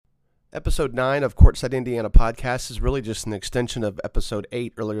Episode 9 of Courtside Indiana podcast is really just an extension of episode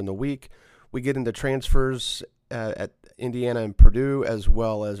 8 earlier in the week. We get into transfers at Indiana and Purdue, as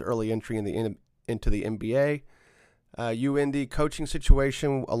well as early entry into the NBA. UIndy coaching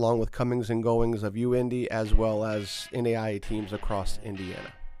situation, along with comings and goings of UIndy, as well as NAIA teams across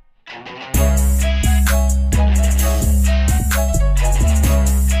Indiana.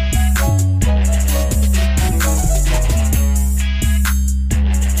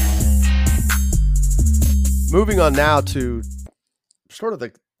 Moving on now to sort of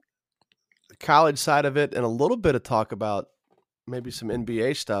the college side of it and a little bit of talk about maybe some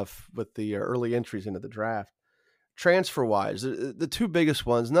NBA stuff with the early entries into the draft. Transfer-wise, the two biggest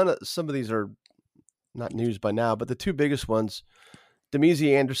ones, some of these are not news by now, but the two biggest ones,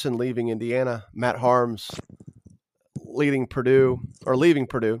 Damezi Anderson leaving Indiana, Matt Haarms leaving Purdue.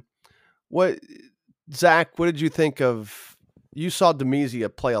 Zach, what did you think of? You saw Damezi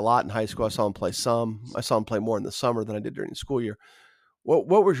play a lot in high school. I saw him play some. I saw him play more in the summer than I did during the school year.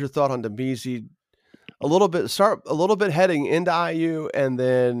 What was your thought on Damezi? A little bit heading into IU, and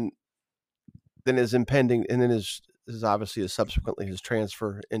then his impending, and then his obviously subsequently his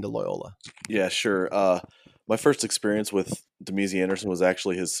transfer into Loyola. Yeah, sure. My first experience with Damezi Anderson was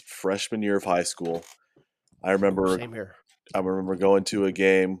actually his freshman year of high school. Same here. I remember going to a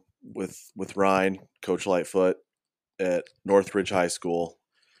game with Ryan, Coach Lightfoot, at Northridge High School,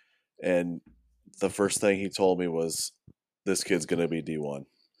 and the first thing he told me was, this kid's going to be D1.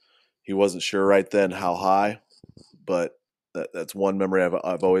 He wasn't sure right then how high, but that's one memory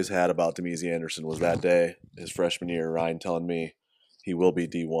I've always had about Damezi Anderson was that day, his freshman year, Ryan telling me he will be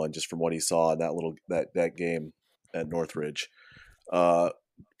D1 just from what he saw in that game at Northridge. But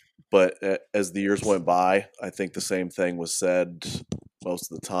as the years went by, I think the same thing was said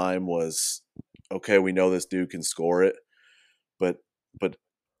most of the time was, okay, we know this dude can score it, but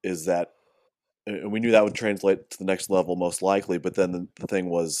is that, and we knew that would translate to the next level most likely, but then the thing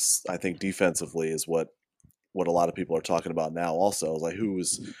was, I think defensively is what a lot of people are talking about now also, is like who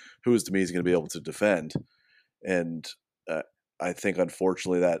is Damezi going to be able to defend? And I think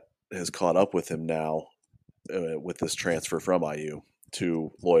unfortunately that has caught up with him now with this transfer from IU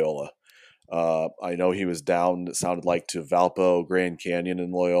to Loyola. I know he was down, it sounded like, to Valpo, Grand Canyon,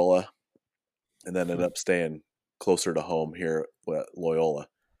 and Loyola, and then ended up staying closer to home here at Loyola.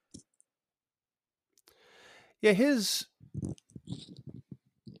 Yeah, his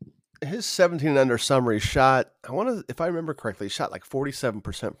 17 and under summer, he shot, if I remember correctly, he shot like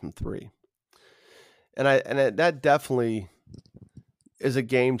 47% from three. And that definitely is a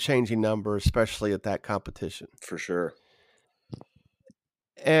game-changing number, especially at that competition. For sure.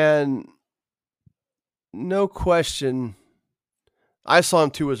 And no question, I saw him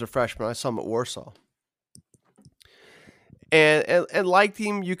too as a freshman. I saw him at Warsaw. And liked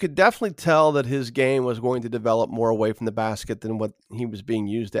him. You could definitely tell that his game was going to develop more away from the basket than what he was being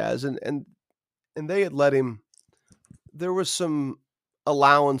used as. And they had let him, there was some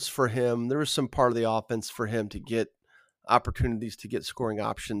allowance for him. There was some part of the offense for him to get opportunities to get scoring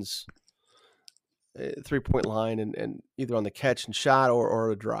options, 3-point line, and either on the catch and shot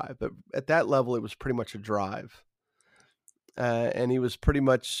or a drive. But at that level, it was pretty much a drive. And he was pretty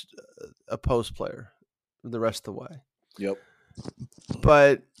much a post player the rest of the way. Yep.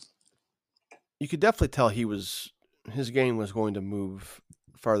 But you could definitely tell his game was going to move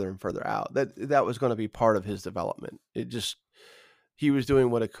further and further out. That was going to be part of his development. He was doing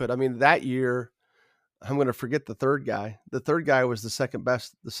what it could. I mean, that year, I'm going to forget the third guy. The third guy was the second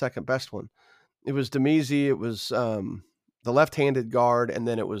best one. It was Damezi. It was the left-handed guard, and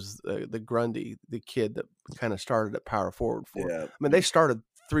then it was the Grundy, the kid that kind of started at power forward for. Yeah. I mean, they started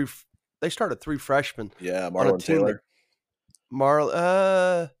three freshmen. Yeah, Marlon Taylor.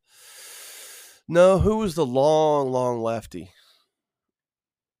 No, who was the long lefty?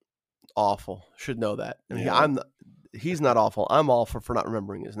 Awful. Should know that. I mean, yeah. He's not awful. I'm awful for not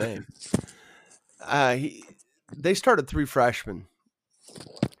remembering his name. They started three freshmen.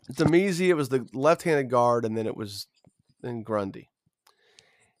 Damezi, it was the left-handed guard, and then it was Grundy.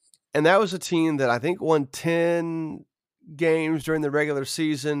 And that was a team that I think won 10 games during the regular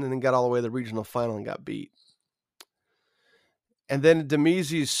season and then got all the way to the regional final and got beat. And then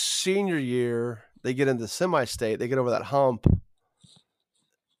Damezi's senior year, they get into semi-state. They get over that hump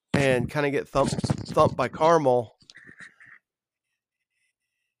and kind of get thumped by Carmel.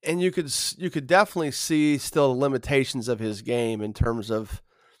 And you could definitely see still the limitations of his game in terms of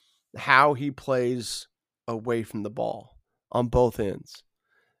how he plays away from the ball on both ends.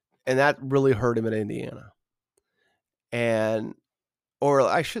 And that really hurt him at Indiana. Or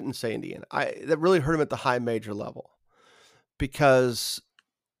I shouldn't say Indiana. That really hurt him at the high major level. Because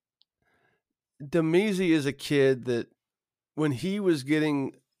Demezi is a kid that when he was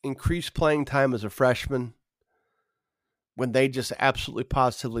getting increased playing time as a freshman, when they just absolutely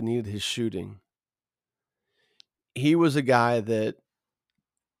positively needed his shooting, he was a guy that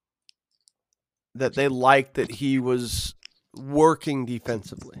they liked, that he was working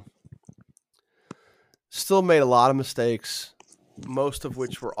defensively. Still made a lot of mistakes, most of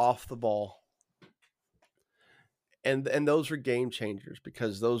which were off the ball. And those are game changers,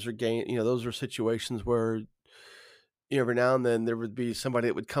 because those are those are situations where every now and then there would be somebody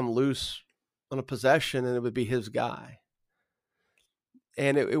that would come loose on a possession and it would be his guy.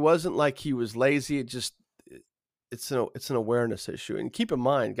 And it wasn't like he was lazy. It's an awareness issue. And keep in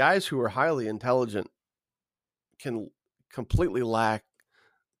mind, guys who are highly intelligent can completely lack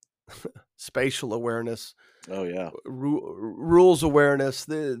spatial awareness. Oh yeah, rules awareness.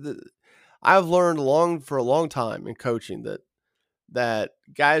 I've learned for a long time in coaching that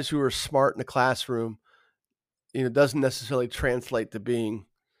guys who are smart in the classroom, doesn't necessarily translate to being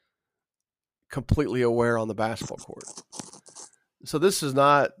completely aware on the basketball court. So this is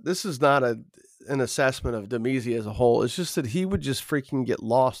not an assessment of Demezi as a whole. It's just that he would just freaking get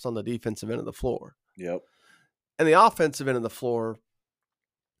lost on the defensive end of the floor. Yep. And the offensive end of the floor,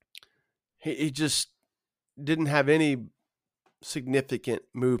 he just didn't have any significant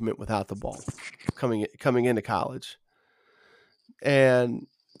movement without the ball coming into college. And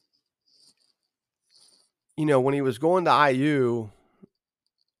when he was going to IU,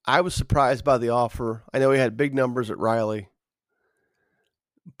 I was surprised by the offer. I know he had big numbers at Riley,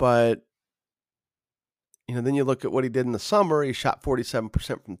 but then you look at what he did in the summer. He shot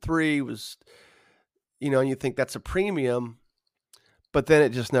 47% from three. Was and you think that's a premium, but then it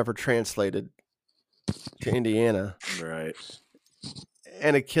just never translated to Indiana. Right.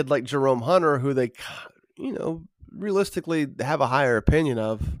 And a kid like Jerome Hunter, who they, realistically have a higher opinion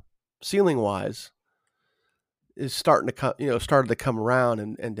of ceiling wise, is started to come around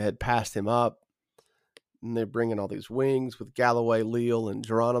and had passed him up. And they're bringing all these wings with Galloway, Leal, and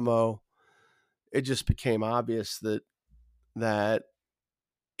Geronimo. It just became obvious that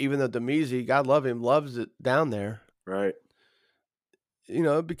even though Demezi, God love him, loves it down there. Right.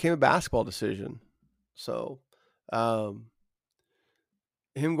 It became a basketball decision. So, him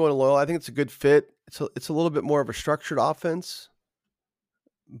going to Loyola, I think it's a good fit. It's a little bit more of a structured offense,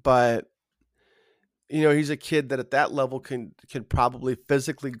 but he's a kid that at that level can probably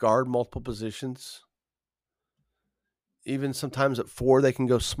physically guard multiple positions. Even sometimes at 4, they can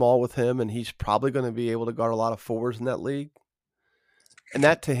go small with him, and he's probably going to be able to guard a lot of 4s in that league. And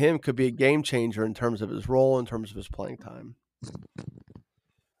that to him could be a game changer in terms of his role, in terms of his playing time.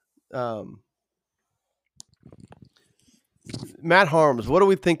 Matt Haarms, what do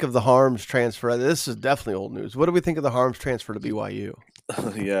we think of the Haarms transfer? This is definitely old news. What do we think of the Haarms transfer to BYU?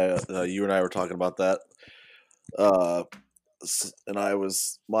 Yeah, you and I were talking about that. And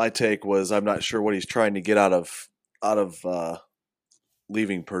my take was, I'm not sure what he's trying to get out of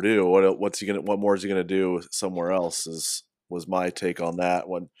leaving Purdue. What more is he gonna do somewhere else? Was my take on that.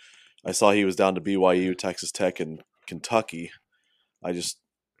 When I saw he was down to BYU, Texas Tech, and Kentucky, I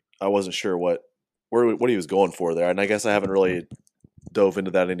wasn't sure what he was going for there. And I guess I haven't really dove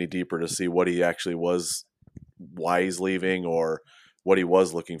into that any deeper to see what he actually was, why he's leaving, or what he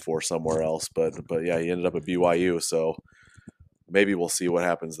was looking for somewhere else. But yeah, he ended up at BYU, so maybe we'll see what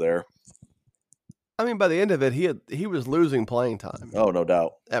happens there. I mean, by the end of it, he was losing playing time. Oh, no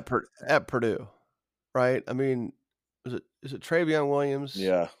doubt. At Purdue, right? I mean, is it Travion Williams?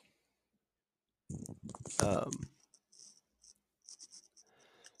 Yeah.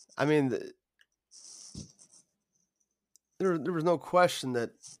 I mean, there was no question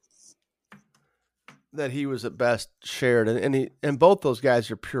that he was at best shared, and both those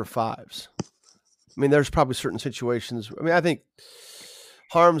guys are pure 5s. I mean, there's probably certain situations. I mean, I think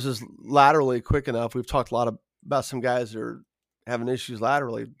Haarms is laterally quick enough. We've talked a lot about some guys that are having issues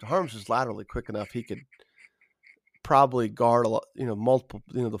laterally. Haarms is laterally quick enough. He could probably guard a lot, multiple,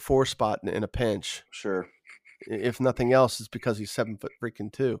 the 4 spot in a pinch. Sure. If nothing else, it's because he's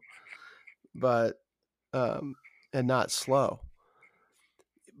 7'2", but and not slow.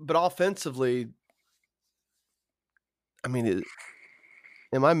 But offensively, I mean,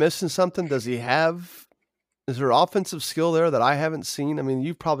 am I missing something? Is there offensive skill there that I haven't seen? I mean,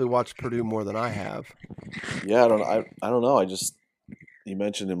 you've probably watched Purdue more than I have. Yeah, I don't know. You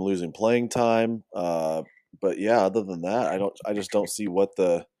mentioned him losing playing time, but yeah, other than that, I just don't see what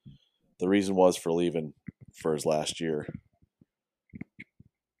the reason was for leaving for his last year.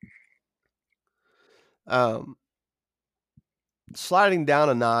 Sliding down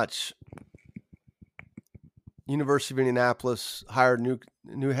a notch, University of Indianapolis hired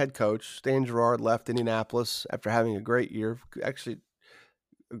new head coach. Stan Gerard left Indianapolis after having a great year. Actually,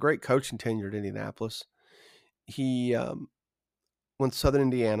 a great coaching tenure at Indianapolis. He went to Southern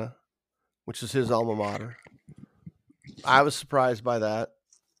Indiana, which is his alma mater. I was surprised by that.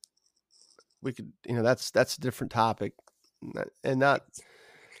 We could, that's a different topic, and not.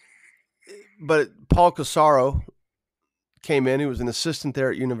 But Paul Cassaro came in. He was an assistant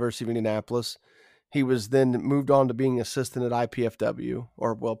there at University of Indianapolis. He was then moved on to being assistant at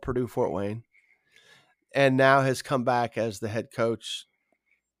IPFW, Purdue Fort Wayne, and now has come back as the head coach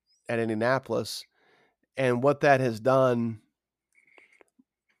at Indianapolis. And what that has done,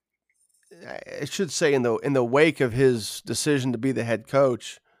 I should say, in the wake of his decision to be the head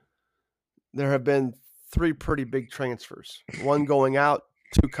coach, there have been 3 pretty big transfers. 1 going out,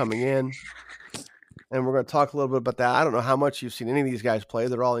 2 coming in. And we're going to talk a little bit about that. I don't know how much you've seen any of these guys play.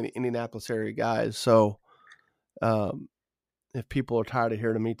 They're all Indianapolis area guys. So if people are tired of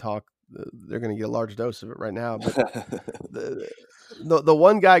hearing me talk, they're going to get a large dose of it right now. But the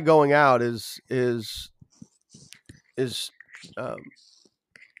one guy going out is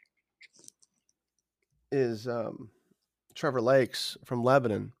Trevor Lakes from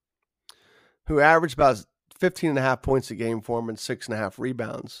Lebanon, who averaged about 15.5 points a game for him and 6.5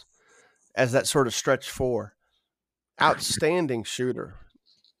 rebounds as that sort of stretch 4. Outstanding shooter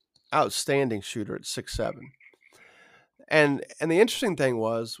at 6'7". And the interesting thing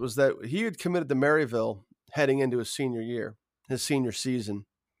was that he had committed to Maryville heading into his senior season.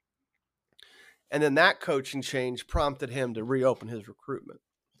 And then that coaching change prompted him to reopen his recruitment.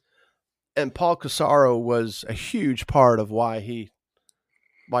 And Paul Cassaro was a huge part of why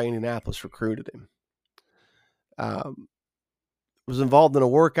Indianapolis recruited him. Was involved in a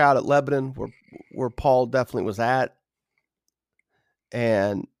workout at Lebanon where Paul definitely was at.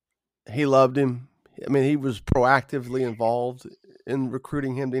 And he loved him. I mean, he was proactively involved in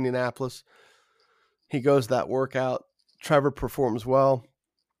recruiting him to Indianapolis. He goes to that workout. Trevor performs well,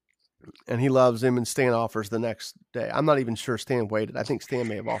 and he loves him, and Stan offers the next day. I'm not even sure Stan waited. I think Stan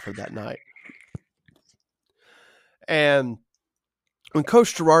may have offered that night. And when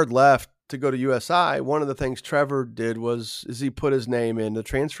Coach Gerard left to go to USI, one of the things Trevor did is he put his name in the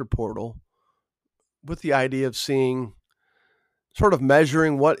transfer portal with the idea of sort of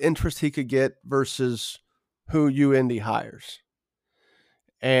measuring what interest he could get versus who UIndy hires.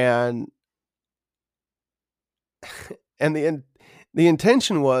 And the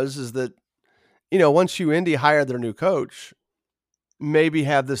intention is that, once UIndy hired their new coach, maybe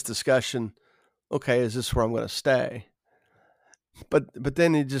have this discussion, okay, is this where I'm going to stay? But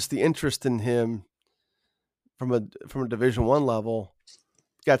then the interest in him from a Division I level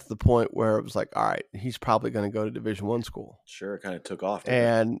got to the point where it was like, all right, he's probably going to go to Division I school. Sure, it kind of took off.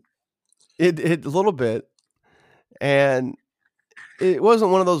 And it a little bit. And it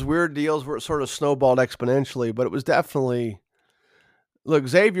wasn't one of those weird deals where it sort of snowballed exponentially, but it was definitely, look,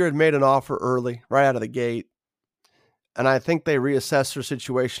 Xavier had made an offer early, right out of the gate. And I think they reassessed their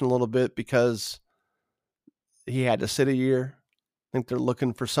situation a little bit because he had to sit a year. I think they're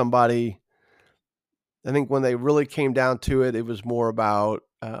looking for somebody. I think when they really came down to it, it was more about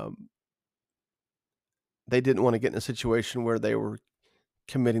they didn't want to get in a situation where they were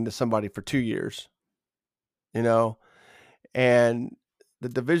committing to somebody for 2 years, and the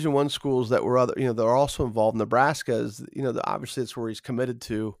Division I schools that were they're also involved. Nebraska is, obviously it's where he's committed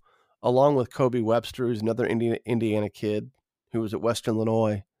to, along with Kobe Webster, who's another Indiana kid who was at Western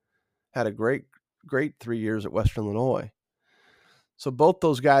Illinois, had a great 3 years at Western Illinois. So both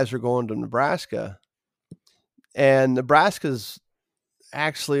those guys are going to Nebraska. And Nebraska's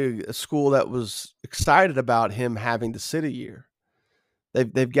actually a school that was excited about him having to sit a year.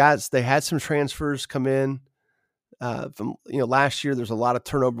 They had some transfers come in from last year. There's a lot of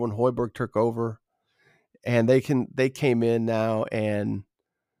turnover when Hoiberg took over, and they came in now and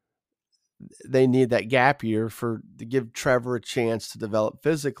they need that gap year to give Trevor a chance to develop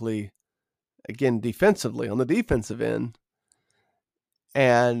physically, again defensively on the defensive end.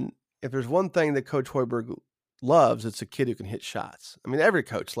 And if there's one thing that Coach Hoiberg loves, it's a kid who can hit shots. I mean, every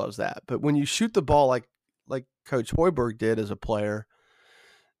coach loves that. But when you shoot the ball like Coach Hoiberg did as a player,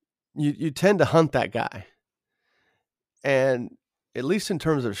 you tend to hunt that guy. And at least in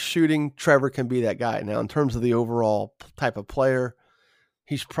terms of shooting, Trevor can be that guy. Now, in terms of the overall type of player,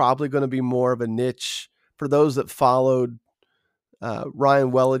 he's probably going to be more of a niche. For those that followed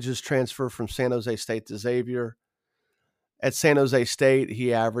Ryan Welledge's transfer from San Jose State to Xavier, at San Jose State,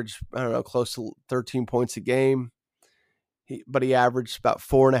 he averaged, close to 13 points a game. But he averaged about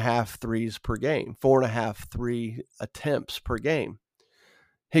 4.5 threes per game, 4.5 3 attempts per game.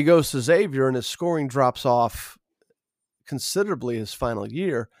 He goes to Xavier and his scoring drops off considerably his final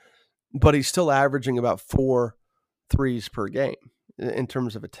year, but he's still averaging about 4 threes per game in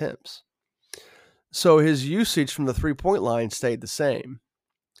terms of attempts. So his usage from the 3-point line stayed the same.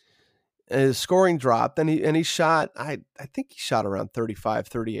 His scoring dropped, and he shot, I think he shot around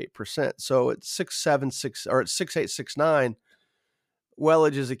 35-38%. So at 6'7", 6 or at 6'8", 6'9",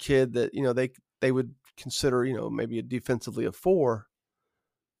 Welledge is a kid that, they would consider, maybe a defensively a 4.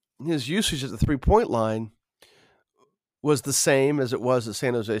 His usage at the 3-point line was the same as it was at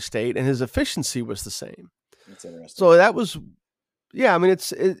San Jose State, and his efficiency was the same. That's interesting. So that was, yeah, I mean,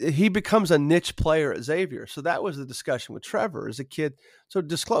 he becomes a niche player at Xavier. So that was the discussion with Trevor as a kid. So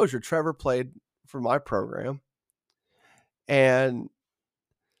disclosure, Trevor played for my program. And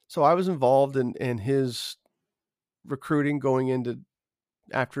so I was involved in his recruiting going into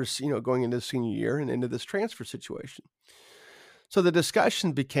senior year and into this transfer situation. So the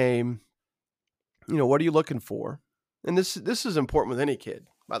discussion became, what are you looking for? And this is important with any kid,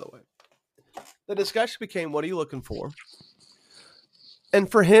 by the way. The discussion became, what are you looking for? And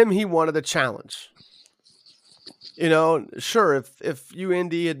for him, he wanted a challenge. Sure, if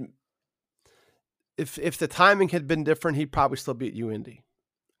UIndy had, if the timing had been different, he'd probably still be at UIndy.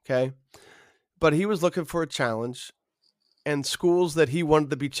 Okay. But he was looking for a challenge, and schools that he wanted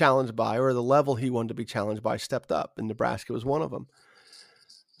to be challenged by, or the level he wanted to be challenged by, stepped up, and Nebraska was one of them.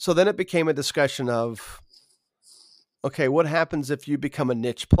 So then it became a discussion of, okay, what happens if you become a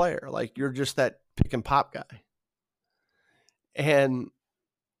niche player? Like you're just that pick and pop guy. And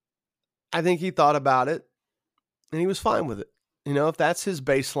I think he thought about it and he was fine with it. If that's his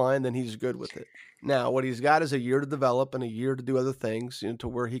baseline, then he's good with it. Now, what he's got is a year to develop and a year to do other things, to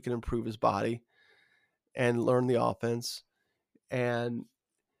where he can improve his body and learn the offense. And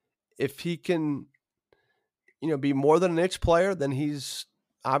if he can, be more than a niche player, then he's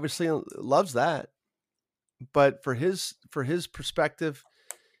obviously loves that. But for his perspective,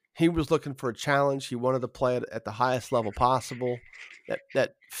 he was looking for a challenge. He wanted to play it at the highest level possible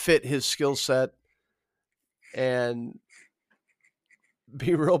that fit his skill set. And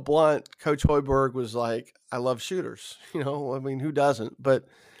be real blunt, Coach Hoiberg was like, I love shooters. Who doesn't? But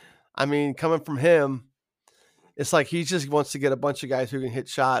I mean, coming from him, it's like he just wants to get a bunch of guys who can hit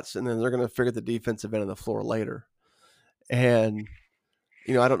shots, and then they're going to figure the defensive end of the floor later. And,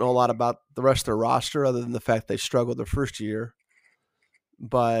 I don't know a lot about the rest of their roster other than the fact they struggled their first year.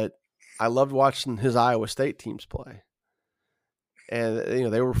 But I loved watching his Iowa State teams play. And,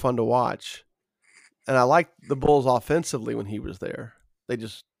 they were fun to watch. And I liked the Bulls offensively when he was there. They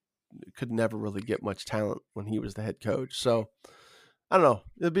just could never really get much talent when he was the head coach. So, I don't know.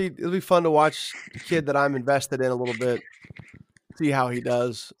 It'll be fun to watch the kid that I'm invested in a little bit, see how he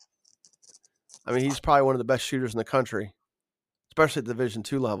does. I mean, he's probably one of the best shooters in the country, especially at Division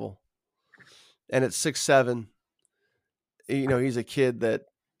II level. And at 6'7", he's a kid that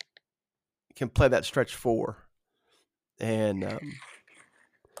can play that stretch 4. And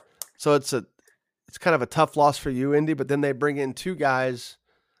so it's kind of a tough loss for UIndy, but then they bring in 2 guys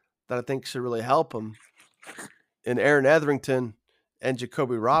that I think should really help him, in Aaron Etherington and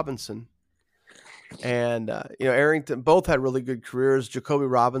Jacoby Robinson. And, Arrington both had really good careers. Jacoby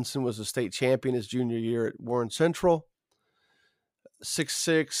Robinson was a state champion his junior year at Warren Central.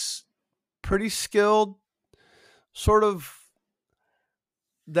 6'6", pretty skilled, sort of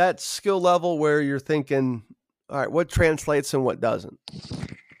that skill level where you're thinking, all right, what translates and what doesn't?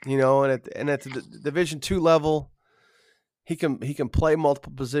 And at the Division II level, he can play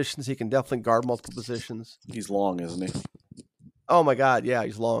multiple positions. He can definitely guard multiple positions. He's long, isn't he? Oh my God, yeah,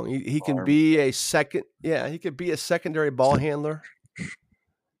 he's long. He can be a secondary ball handler.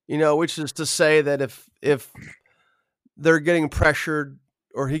 Which is to say that if they're getting pressured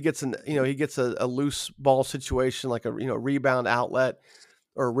or he gets a loose ball situation like a rebound outlet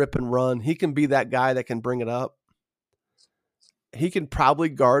or a rip and run, he can be that guy that can bring it up. He can probably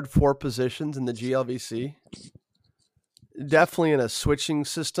guard 4 positions in the GLVC. Definitely in a switching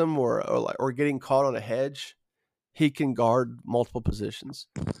system or getting caught on a hedge, he can guard multiple positions.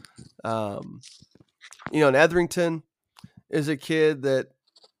 And Etherington is a kid that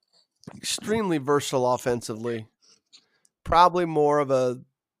extremely versatile offensively, probably more of a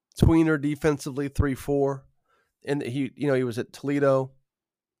tweener defensively, 3-4. And he was at Toledo,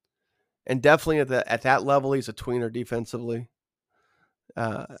 and definitely at that level, he's a tweener defensively.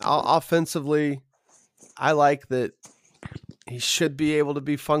 Offensively, I like that he should be able to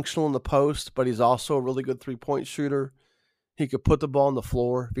be functional in the post, but he's also a really good 3-point shooter. He could put the ball on the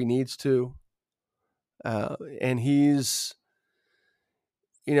floor if he needs to. And he's,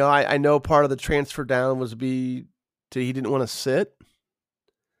 I know part of the transfer down was he didn't want to sit,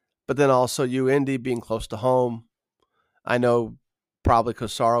 but then also UIndy being close to home. I know probably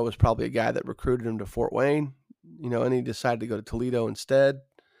Cosaro was probably a guy that recruited him to Fort Wayne, and he decided to go to Toledo instead.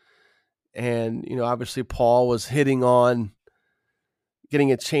 And, obviously Paul was hitting on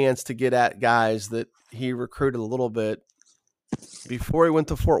getting a chance to get at guys that he recruited a little bit before he went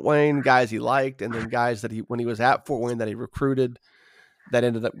to Fort Wayne, guys he liked, and then guys that when he was at Fort Wayne that he recruited that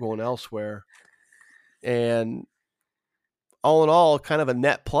ended up going elsewhere. And all in all, kind of a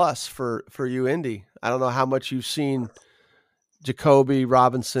net plus for you, Indy. I don't know how much you've seen Jacoby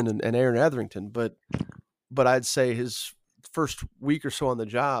Robinson and Aaron Etherington, but I'd say his first week or so on the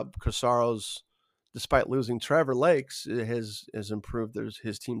job, Casaro's, despite losing Trevor Lakes, has improved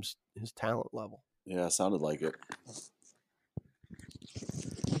his team's talent level. Yeah, sounded like it.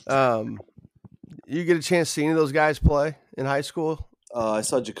 You get a chance to see any of those guys play in high school? I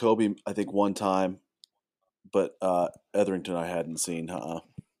saw Jacoby, I think, one time, but Etherington I hadn't seen.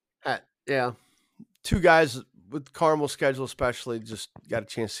 Yeah, two guys with Carmel's schedule, especially, just got a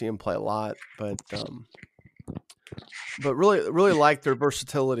chance to see him play a lot. But really like their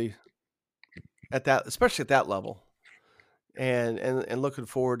versatility at that, especially at that level, and looking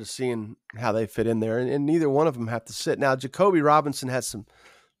forward to seeing how they fit in there. And neither one of them have to sit. Now, Jacoby Robinson has some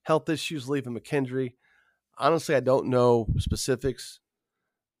health issues leaving McKendree. Honestly, I don't know specifics.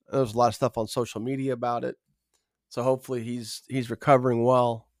 There's a lot of stuff on social media about it, so hopefully he's recovering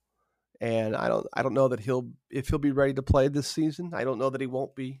well. And I don't know that he'll be ready to play this season. I don't know that he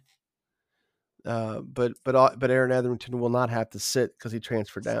won't be. But Aaron Etherington will not have to sit because he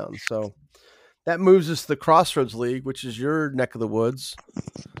transferred down. So that moves us to the Crossroads League, which is your neck of the woods.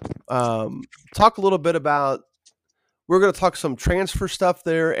 Talk a little bit about. We're going to talk some transfer stuff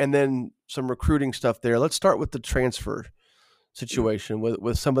there, and then some recruiting stuff there. Let's start with the transfer situation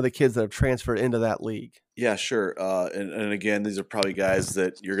with some of the kids that have transferred into that league. Yeah, sure. And again, these are probably guys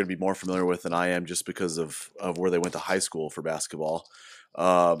that you're going to be more familiar with than I am, just because of where they went to high school for basketball.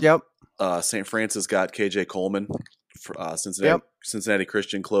 Yep. St. Francis got KJ Coleman. Cincinnati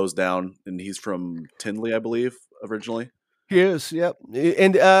Christian closed down, and he's from Tinley, I believe, originally. He is. Yep.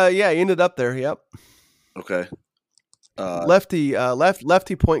 And he ended up there. Yep. Okay. Lefty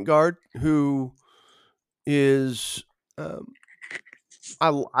point guard who is.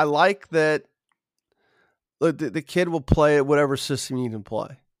 I like that. The kid will play at whatever system you can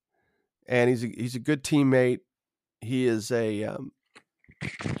play, and he's a good teammate. He is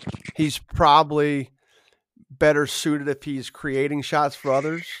he's probably better suited if he's creating shots for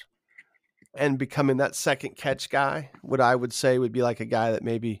others and becoming that second catch guy. What I would say would be like a guy that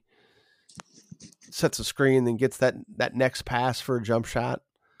maybe sets a screen and gets that next pass for a jump shot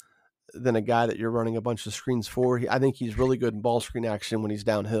than a guy that you're running a bunch of screens for. I think he's really good in ball screen action when he's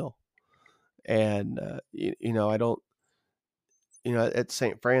downhill. And, I don't, at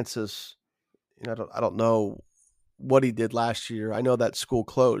St. Francis, I don't know what he did last year. I know that school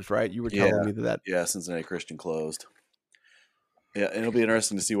closed, right? You were telling me that. Yeah, Cincinnati Christian closed. Yeah, and it'll be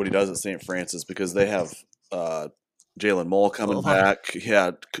interesting to see what he does at St. Francis, because they have Jalen Mull coming back.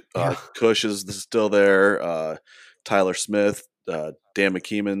 Yeah, Cush is still there. Tyler Smith, Dan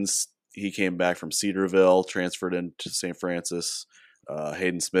McKeeman's, he came back from Cedarville, transferred into St. Francis.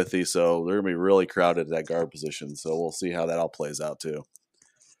 Hayden Smithy, so they're going to be really crowded at that guard position. So we'll see how that all plays out too.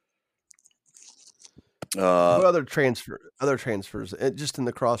 What other transfers just in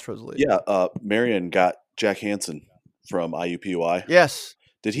the Crossroads League? Yeah, Marion got Jack Hansen from IUPUI. Yes.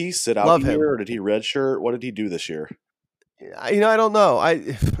 Did he sit out here, or did he redshirt? What did he do this year? I don't know.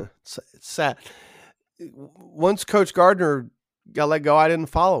 It's sad. Once Coach Gardner got let go, I didn't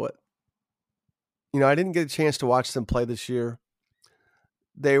follow it. I didn't get a chance to watch them play this year.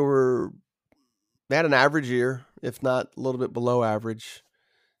 They had an average year, if not a little bit below average.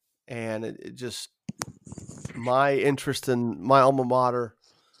 And it just, my interest in my alma mater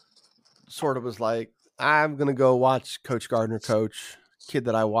sort of was like, I'm going to go watch Coach Gardner coach, kid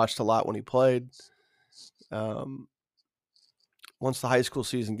that I watched a lot when he played. Once the high school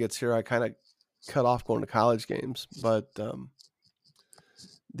season gets here, I kind of cut off going to college games. But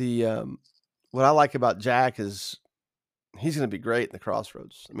what I like about Jack is he's going to be great in the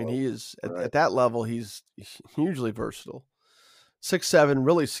Crossroads. I mean, he is at that level. He's hugely versatile, 6'7",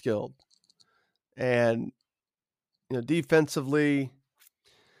 really skilled, and defensively.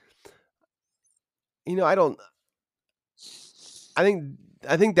 I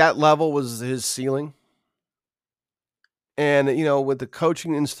think that level was his ceiling. And with the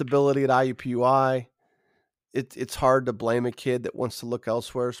coaching instability at IUPUI, it's hard to blame a kid that wants to look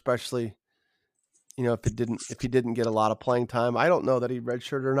elsewhere, especially if he didn't get a lot of playing time. I don't know that he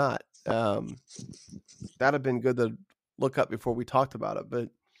redshirted or not. That'd have been good to look up before we talked about it.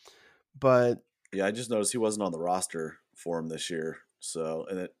 But yeah, I just noticed he wasn't on the roster for him this year. So,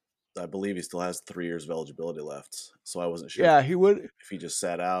 and I believe he still has 3 years of eligibility left. So I wasn't sure Yeah, he would. if he just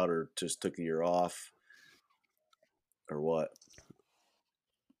sat out or just took a year off or what.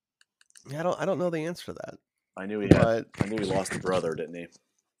 Yeah, I don't know the answer to that. I knew he lost a brother, didn't he?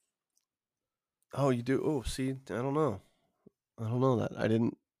 Oh, you do. Oh, see, I don't know that. I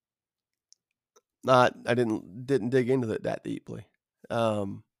didn't dig into it that deeply. But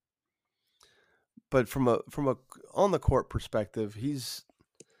from a on the court perspective, he's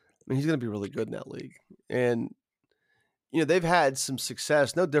going to be really good in that league. And they've had some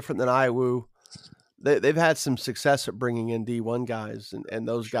success, no different than IWU. They've had some success at bringing in D1 guys, and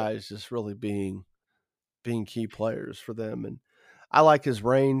those guys just really being key players for them. And I like his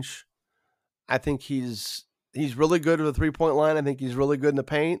range. I think he's really good at the 3-point line. I think he's really good in the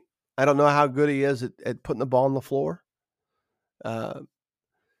paint. I don't know how good he is at putting the ball on the floor.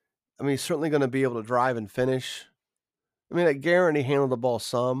 He's certainly going to be able to drive and finish. At Guerin, he handled the ball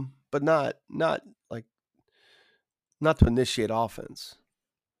some, but not to initiate offense.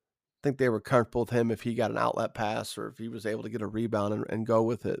 I think they were comfortable with him if he got an outlet pass or if he was able to get a rebound and go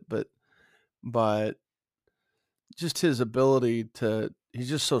with it. But just his ability he's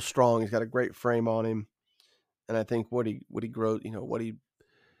just so strong. He's got a great frame on him. And I think what he grows,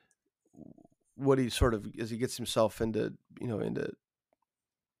 what he sort of, as he gets himself into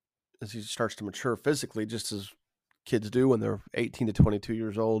as he starts to mature physically, just as kids do when they're 18 to 22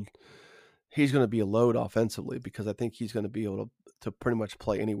 years old, he's going to be a load offensively because I think he's going to be able to pretty much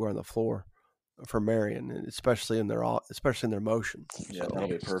play anywhere on the floor for Marion, and especially in their motion. Yeah, that'll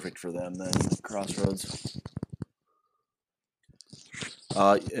be perfect for them then. Crossroads.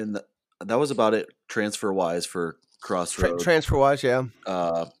 And that was about it transfer wise for Crossroads. Transfer wise, yeah.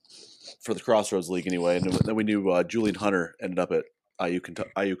 For the Crossroads League anyway, and then we knew Julian Hunter ended up at IU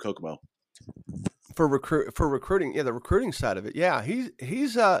Kokomo. For recruiting, yeah, the recruiting side of it, yeah,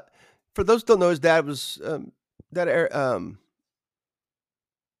 he's for those who don't know, his dad was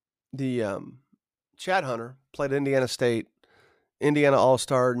Chad Hunter, played at Indiana State, Indiana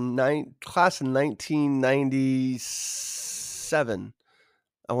All-Star, class in 1997,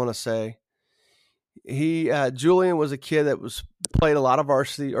 I want to say. Julian was a kid that played a lot of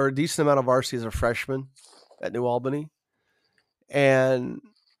varsity or a decent amount of varsity as a freshman at New Albany, and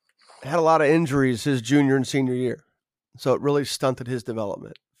had a lot of injuries his junior and senior year, so it really stunted his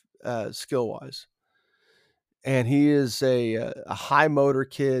development skill-wise. And he is a high motor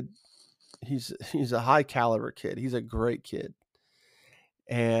kid. He's a high caliber kid. He's a great kid.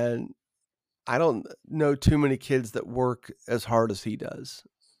 And I don't know too many kids that work as hard as he does,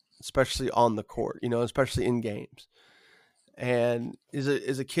 especially on the court, especially in games. And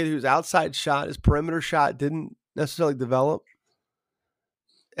is a kid whose outside shot, his perimeter shot didn't necessarily develop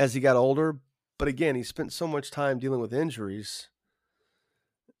as he got older. But again, he spent so much time dealing with injuries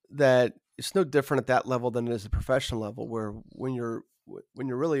that it's no different at that level than it is at the professional level, where when you're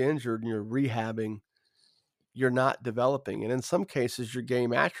really injured and you're rehabbing, you're not developing. And in some cases, your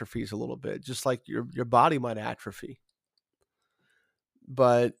game atrophies a little bit, just like your body might atrophy.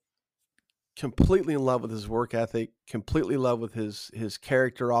 But completely in love with his work ethic, completely in love with his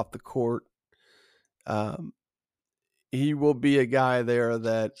character off the court. He will be a guy there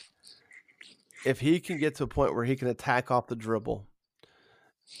that if he can get to a point where he can attack off the dribble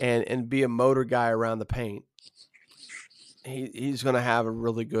and be a motor guy around the paint, he's going to have a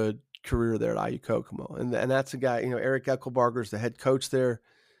really good career there at IU Kokomo. And that's a guy, Eric Eckelbarger is the head coach there.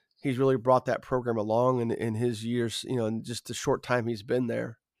 He's really brought that program along in his years, in just the short time he's been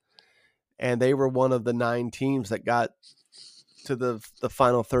there. And they were one of the 9 teams that got to the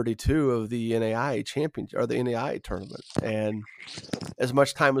final 32 of the NAIA championship or the NAIA tournament. And as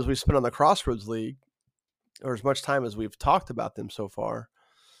much time as we spent on the Crossroads League, or as much time as we've talked about them so far,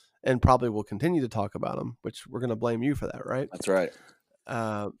 and probably will continue to talk about them, which we're going to blame you for that, right? That's right.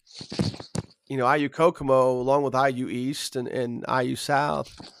 IU Kokomo, along with IU East and IU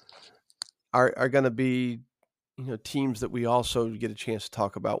South, are going to be, teams that we also get a chance to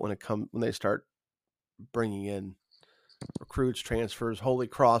talk about when they start bringing in recruits, transfers, Holy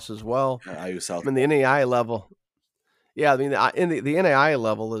Cross as well. IU South. The NAIA level. Yeah, the NAIA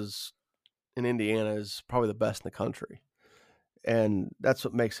level is in Indiana is probably the best in the country. And that's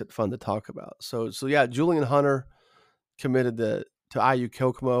what makes it fun to talk about. So yeah, Julian Hunter committed to IU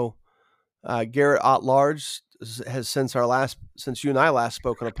Kokomo. Garrett Ott-Large has since you and I last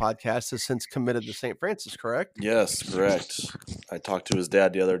spoke on a podcast, has since committed to St. Francis, correct? Yes, correct. I talked to his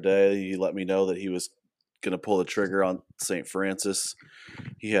dad the other day. He let me know that he was going to pull the trigger on St. Francis.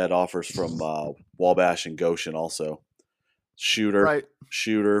 He had offers from Wabash and Goshen also. Shoot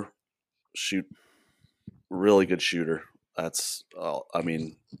really good shooter. That's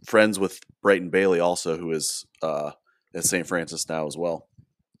friends with Brayton Bailey also, who is at St. Francis now as well.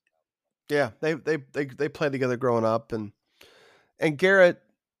 Yeah, they played together growing up, and Garrett,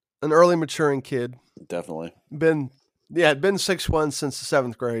 an early maturing kid, Definitely been 6'1" since the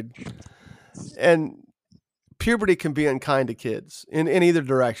 7th grade, and puberty can be unkind to kids in either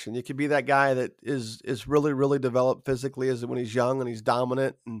direction. You could be that guy that is really really developed physically as when he's young and he's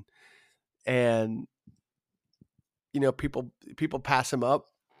dominant, and people pass him up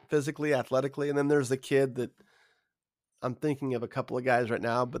physically, athletically, and then there's the kid that I'm thinking of a couple of guys right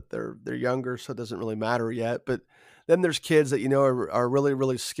now, but they're younger, so it doesn't really matter yet. But then there's kids that are really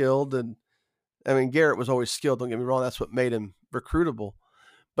really skilled, and I mean Garrett was always skilled. Don't get me wrong, that's what made him recruitable.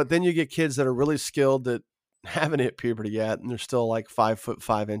 But then you get kids that are really skilled that haven't hit puberty yet, and they're still like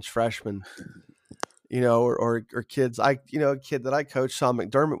 5'5" freshmen, or kids. A kid that I coached, Sean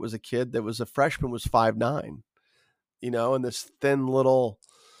McDermott, was a kid that was a freshman, was 5'9", and this thin little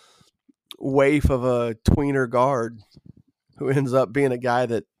waif of a tweener guard who ends up being a guy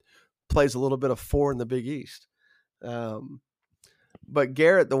that plays a little bit of 4 in the Big East. But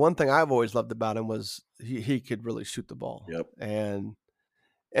Garrett, the one thing I've always loved about him was he could really shoot the ball. Yep. And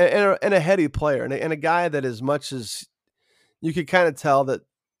a heady player, and a guy that, as much as you could kind of tell that,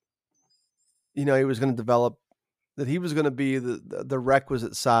 he was going to develop, that he was going to be the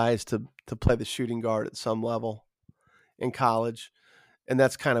requisite size to play the shooting guard at some level in college, and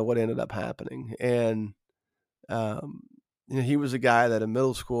that's kind of what ended up happening. And he was a guy that in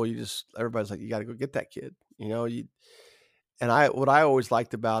middle school, everybody's like, you got to go get that kid, what I always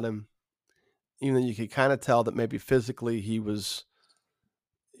liked about him, even though you could kind of tell that maybe physically he was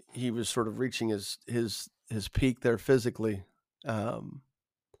sort of reaching his peak there physically.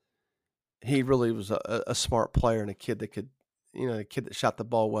 He really was a smart player and a kid that could, a kid that shot the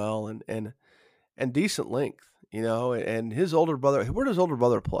ball well and decent length, and his older brother, where does older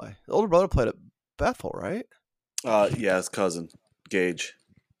brother play? The older brother played at Bethel, right? Yeah, his cousin, Gage.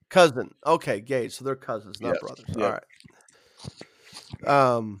 Cousin. Okay, Gage. So they're cousins, not brothers. Yep.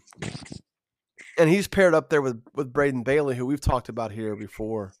 All right. And he's paired up there with Brayton Bailey, who we've talked about here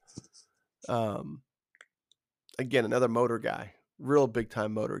before. Again, another motor guy, real big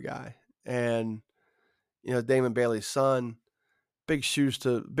time motor guy. And, Damon Bailey's son, big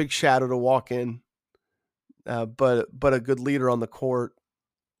shadow to walk in, but a good leader on the court.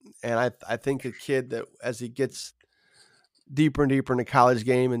 And I think a kid that, as he gets deeper and deeper in the college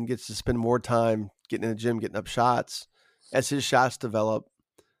game and gets to spend more time getting in the gym, getting up shots, as his shots develop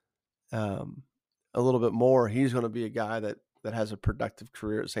a little bit more, he's going to be a guy that has a productive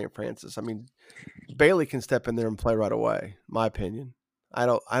career at St. Francis. I mean, Bailey can step in there and play right away, in my opinion. I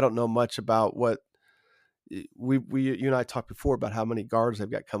don't know much about what you and I talked before about how many guards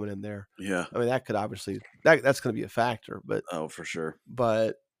they've got coming in there. Yeah. I mean, that could obviously that's going to be a factor, but for sure.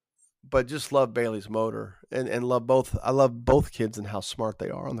 But just love Bailey's motor and love both. I love both kids and how smart they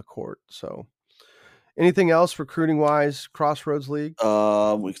are on the court. So, anything else recruiting wise, Crossroads League?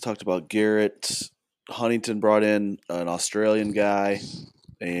 We talked about Garrett. Huntington brought in an Australian guy,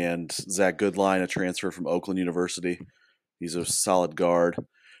 and Zach Goodline, a transfer from Oakland University. He's a solid guard.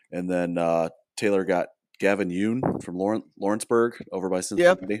 And then Taylor got Gavin Yoon from Lawrenceburg over by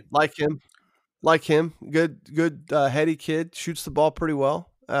Cincinnati. Yep, like him. Good heady kid. Shoots the ball pretty well.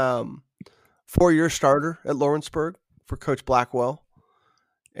 4-year starter at Lawrenceburg for Coach Blackwell.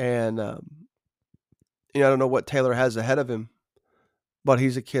 And, I don't know what Taylor has ahead of him, but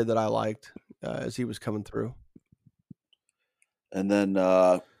he's a kid that I liked as he was coming through. And then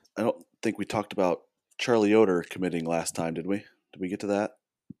I don't think we talked about Charlie Yoder committing last time, did we? Did we get to that?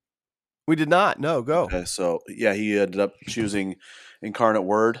 We did not. No, go. Okay, so, yeah, he ended up choosing Incarnate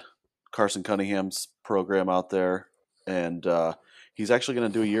Word, Carson Cunningham's program out there, and he's actually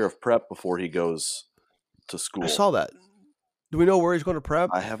going to do a year of prep before he goes to school. I saw that. Do we know where he's going to prep?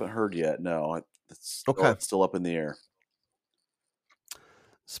 I haven't heard yet. No, it's still up in the air.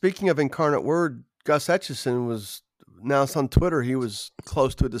 Speaking of Incarnate Word, Gus Etchison was announced on Twitter he was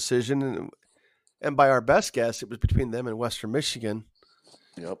close to a decision, and by our best guess, it was between them and Western Michigan.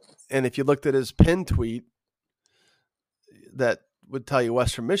 Yep. And if you looked at his pin tweet, that would tell you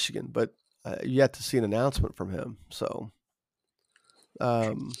Western Michigan, but yet to see an announcement from him. So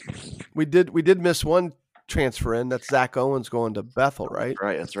we did miss one transfer in. That's Zach Owens going to Bethel, right?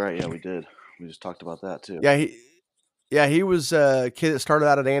 Right. That's right. Yeah, we did. We just talked about that too. Yeah, he was a kid that started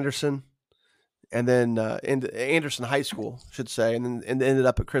out at Anderson, and then in Anderson High School, I should say, and ended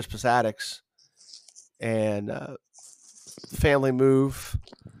up at Crispus Attucks. And family move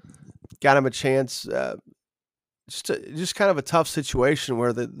got him a chance. just kind of a tough situation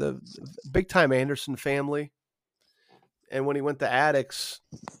where the big time Anderson family, and when he went to Addicks,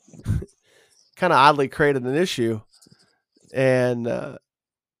 kind of oddly created an issue, and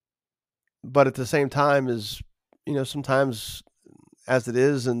but at the same time is, sometimes as it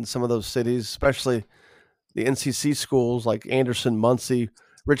is in some of those cities, especially the NCC schools like Anderson, Muncie,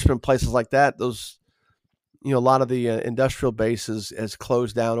 Richmond, places like that, those, a lot of the industrial bases has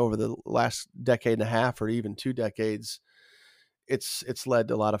closed down over the last decade and a half or even 2 decades. It's led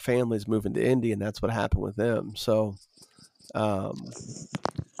to a lot of families moving to Indy, and that's what happened with them. So,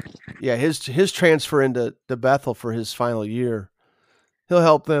 his transfer into Bethel for his final year, he'll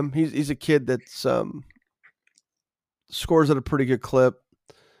help them. He's a kid that's scores at a pretty good clip.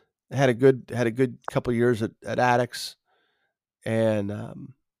 Had a good couple years at Addicks, and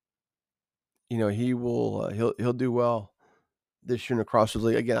he'll do well this year in the Crossroads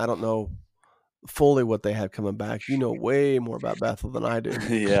League. Again, I don't know fully what they have coming back. You know way more about Bethel than I do.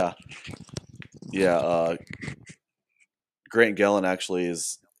 Yeah. Grant Gellin actually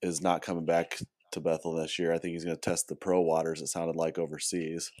is not coming back to Bethel this year. I think he's going to test the pro waters. It sounded like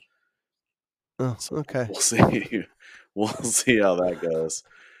overseas. Oh, okay. We'll see. We'll see how that goes.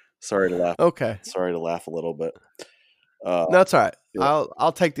 Sorry to laugh. Okay. Sorry to laugh a little bit. No, that's all right. Yeah.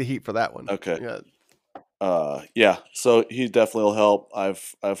 I'll take the heat for that one. Okay. Yeah. So he definitely will help.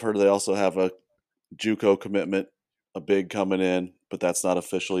 I've heard they also have a JUCO commitment, a big coming in, but that's not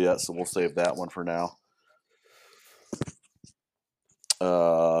official yet, so we'll save that one for now.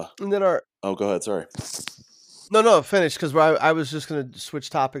 And then go ahead. Sorry. No, finish, because I was just going to switch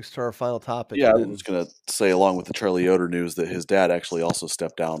topics to our final topic. Yeah, I was going to say, along with the Charlie Yoder news, that his dad actually also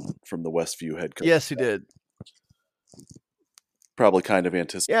stepped down from the Westview head coach. Yes, he did. Probably kind of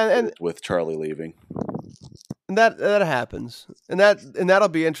anticipated with Charlie leaving. And that happens, and that'll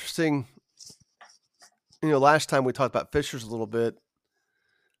be interesting. Last time we talked about Fishers a little bit,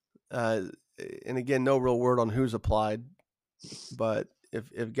 and again, no real word on who's applied, but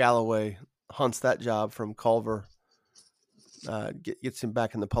if Galloway hunts that job from Culver, gets him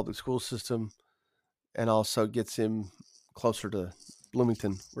back in the public school system, and also gets him closer to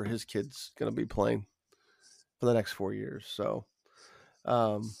Bloomington, where his kid's going to be playing for the next 4 years. So,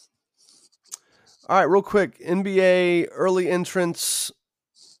 all right, real quick, NBA early entrants,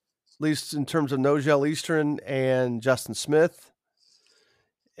 at least in terms of Nojel Eastern and Justin Smith,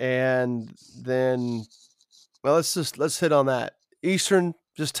 and then, well, let's hit on that. Eastern,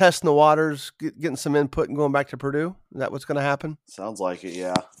 just testing the waters, getting some input and going back to Purdue. Is that what's going to happen? Sounds like it,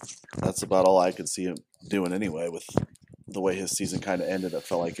 yeah. That's about all I could see him doing anyway with the way his season kind of ended. I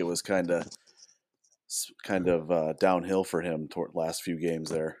felt like it was kind of downhill for him toward last few games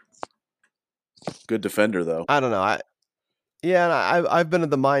there. Good defender, though. I don't know. I've been in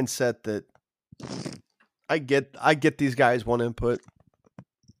the mindset that I get these guys want input,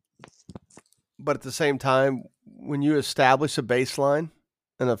 but at the same time, when you establish a baseline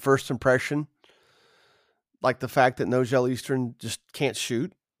and a first impression, like the fact that Nojel Eastern just can't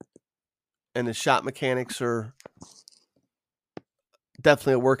shoot, and his shot mechanics are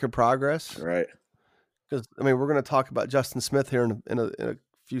definitely a work in progress. Right. Because we're going to talk about Justin Smith here in a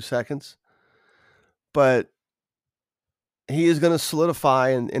few seconds, but he is going to solidify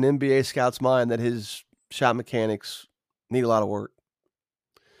in NBA scouts' mind that his shot mechanics need a lot of work.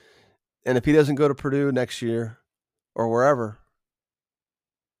 And if he doesn't go to Purdue next year or wherever,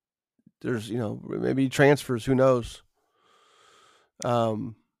 there's, maybe he transfers, who knows?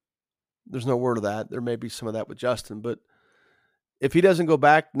 There's no word of that. There may be some of that with Justin, but if he doesn't go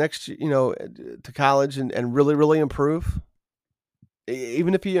back next, to college and really, really improve,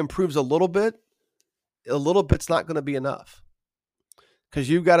 even if he improves a little bit's not going to be enough, because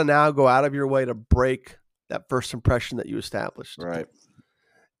you've got to now go out of your way to break that first impression that you established. Right.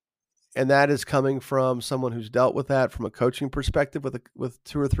 And that is coming from someone who's dealt with that from a coaching perspective with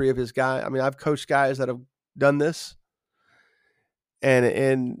 2 or 3 of his guys. I've coached guys that have done this, and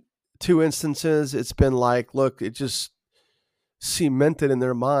in 2 instances, it's been like, look, it just cemented in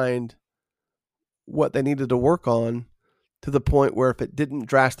their mind what they needed to work on, to the point where if it didn't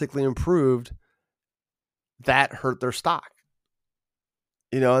drastically improve, that hurt their stock.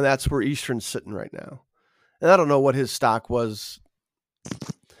 And that's where Eastern's sitting right now. And I don't know what his stock was.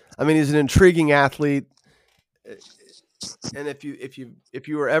 He's an intriguing athlete, and if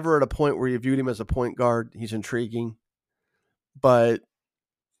you were ever at a point where you viewed him as a point guard, he's intriguing, but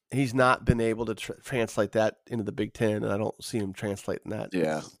he's not been able to translate that into the Big Ten, and I don't see him translating that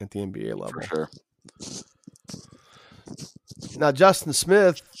at the NBA level. For sure. Now, Justin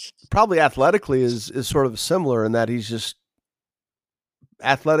Smith, probably athletically, is sort of similar in that he's just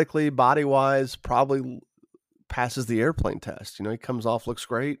athletically, body-wise, probably passes the airplane test. He comes off, looks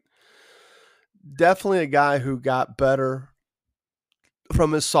great. Definitely a guy who got better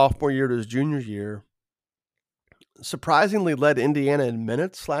from his sophomore year to his junior year. Surprisingly led Indiana in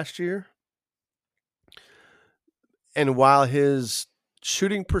minutes last year. And while his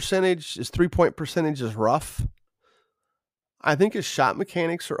shooting percentage, his 3-point percentage is rough, I think his shot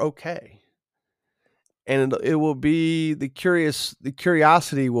mechanics are okay. And it will be the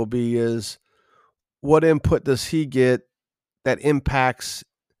curiosity will be is what input does he get that impacts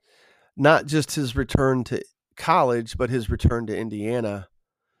not just his return to college, but his return to Indiana.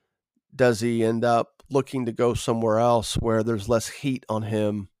 Does he end up looking to go somewhere else where there's less heat on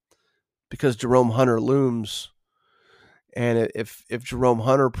him because Jerome Hunter looms? And if Jerome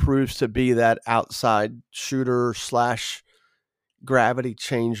Hunter proves to be that outside shooter / gravity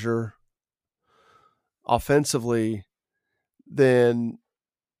changer offensively, then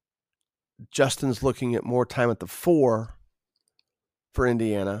Justin's looking at more time at the 4 for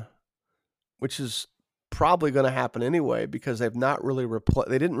Indiana, which is probably going to happen anyway because they've not really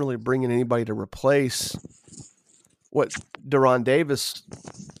they didn't really bring in anybody to replace what Deron Davis,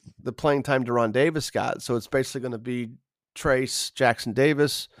 the playing time Deron Davis got. So it's basically going to be Trace, Jackson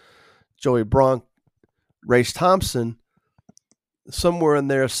Davis, Joey Bronk, Race Thompson. Somewhere in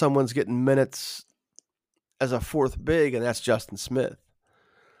there, someone's getting minutes as a 4th big, and that's Justin Smith.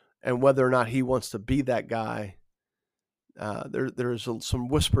 And whether or not he wants to be that guy, there's some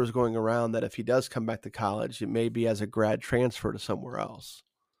whispers going around that if he does come back to college, it may be as a grad transfer to somewhere else.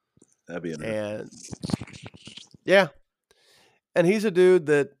 That'd be interesting. And yeah, and he's a dude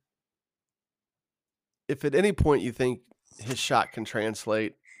that if at any point you think his shot can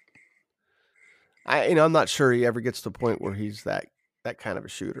translate, I'm not sure he ever gets to the point where he's that kind of a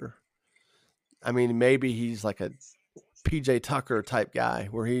shooter. I mean, maybe he's like a PJ Tucker type guy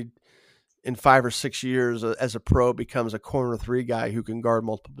where he, in 5 or 6 years as a pro, becomes a corner 3 guy who can guard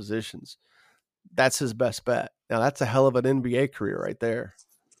multiple positions. That's his best bet. Now, that's a hell of an NBA career right there.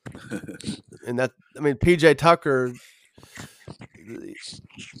 And PJ Tucker,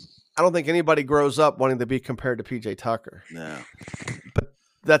 I don't think anybody grows up wanting to be compared to PJ Tucker. No. But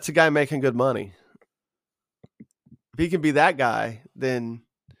that's a guy making good money. If he can be that guy, then,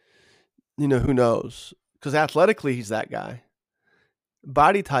 who knows? Because athletically, he's that guy.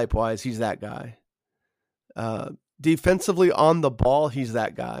 Body type wise, he's that guy. Defensively on the ball, he's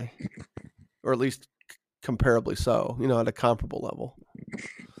that guy. Or at least comparably so, at a comparable level.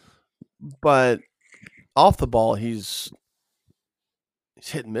 But off the ball, he's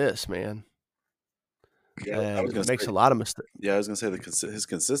hit and miss, man. Yeah, and it makes a lot of mistakes. Yeah, I was going to say his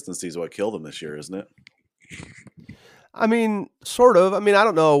consistency is what killed him this year, isn't it? I mean, sort of. I mean, I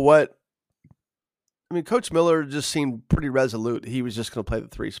don't know what. I mean, Coach Miller just seemed pretty resolute. He was just going to play the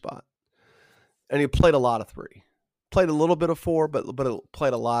 3 spot. And he played a lot of 3. Played a little bit of 4, but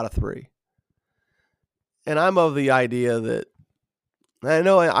played a lot of 3. And I'm of the idea that I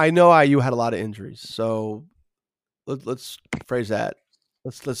know IU had a lot of injuries. So let's phrase that.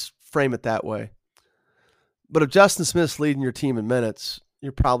 Let's frame it that way. But if Justin Smith's leading your team in minutes,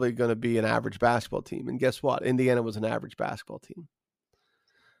 you're probably going to be an average basketball team. And guess what? Indiana was an average basketball team.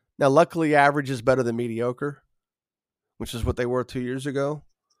 Now, luckily, average is better than mediocre, which is what they were 2 years ago.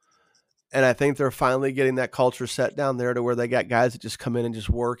 And I think they're finally getting that culture set down there to where they got guys that just come in and just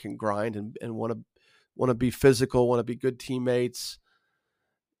work and grind and want to be physical, want to be good teammates.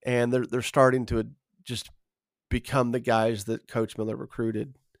 And they're starting to just become the guys that Coach Miller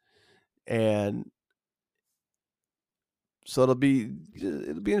recruited. And so it'll be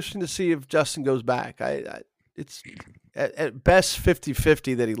interesting to see if Justin goes back. It's at best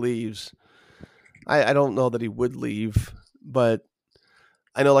 50-50 that he leaves. I don't know that he would leave, but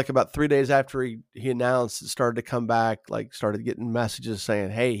I know like about 3 days after he announced it started to come back, like started getting messages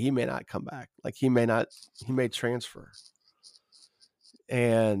saying, hey, he may not come back. Like he may transfer.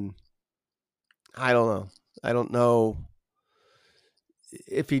 And I don't know. I don't know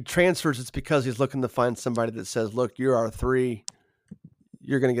if he transfers, it's because he's looking to find somebody that says, look, you're our 3.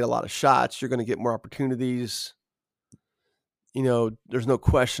 You're going to get a lot of shots. You're going to get more opportunities. There's no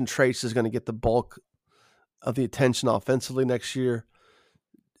question Trace is going to get the bulk of the attention offensively next year.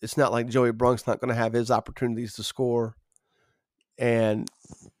 It's not like Joey Brunk's not going to have his opportunities to score. And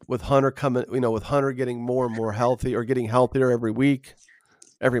with Hunter coming, with Hunter getting more and more healthy or getting healthier every week,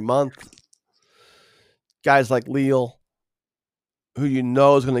 every month, guys like Leal, who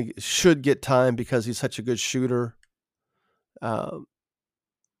should get time because he's such a good shooter.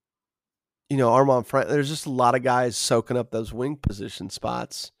 Armand Frank, there's just a lot of guys soaking up those wing position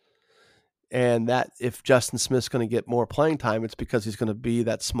spots. And that if Justin Smith's going to get more playing time, it's because he's going to be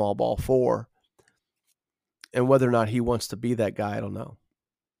that small ball 4. And whether or not he wants to be that guy, I don't know.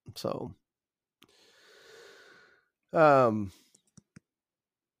 So, the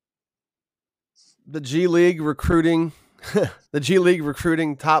G League recruiting,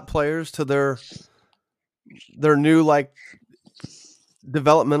 top players to their new like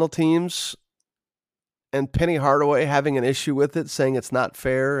developmental teams, and Penny Hardaway having an issue with it, saying it's not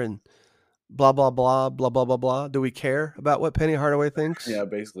fair and blah blah blah blah blah blah blah. Do we care about what Penny Hardaway thinks? Yeah,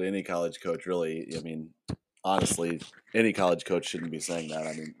 basically any college coach really. I mean, honestly, any college coach shouldn't be saying that.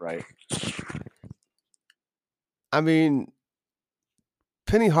 I mean, right? I mean,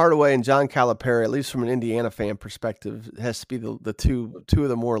 Penny Hardaway and John Calipari, at least from an Indiana fan perspective, has to be the two of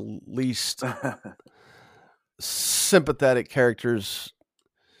the more least sympathetic characters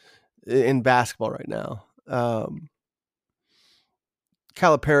in basketball right now.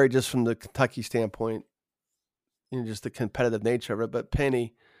 Calipari, just from the Kentucky standpoint, just the competitive nature of it, but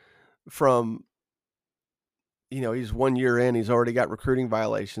Penny, from he's 1 year in, he's already got recruiting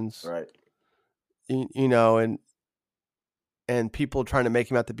violations, right? And people trying to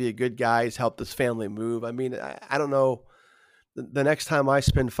make him out to be a good guy. He's helped his family move. I mean, I don't know. The next time I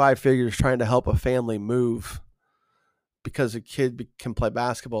spend 5 figures trying to help a family move because a kid can play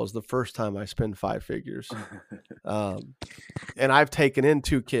basketball is the first time I spend 5 figures. And I've taken in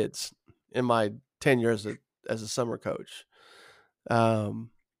 2 kids in my 10 years as a summer coach. One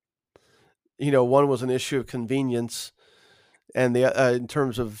was an issue of convenience, and the in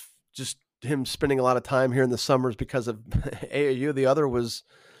terms of just him spending a lot of time here in the summers because of AAU. The other was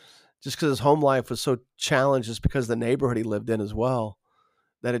just because his home life was so challenged, just because of the neighborhood he lived in as well,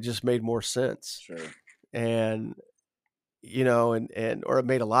 that it just made more sense. Sure. And, or it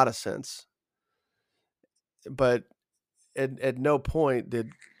made a lot of sense. But at no point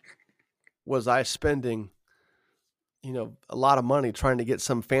was I spending, a lot of money trying to get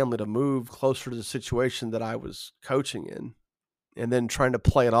some family to move closer to the situation that I was coaching in, and then trying to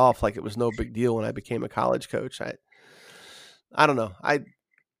play it off like it was no big deal when I became a college coach. I don't know.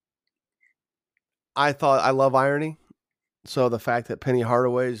 I thought I love irony. So the fact that Penny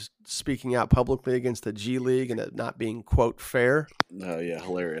Hardaway's speaking out publicly against the G League and it not being, quote, fair. Oh, yeah,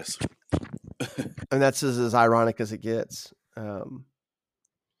 hilarious. And that's as ironic as it gets.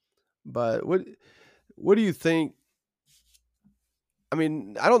 But what do you think? I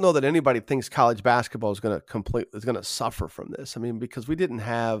mean, I don't know that anybody thinks college basketball is going to suffer from this. I mean, because we didn't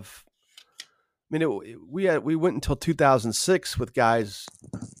have. I mean, we went until 2006 with guys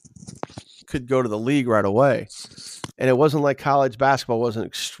could go to the league right away, and it wasn't like college basketball wasn't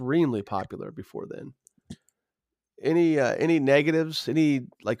extremely popular before then. Any negatives? Any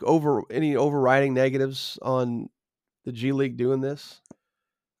overriding negatives on the G League doing this?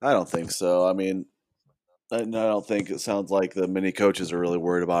 I don't think so. I mean, I don't think it sounds like the many coaches are really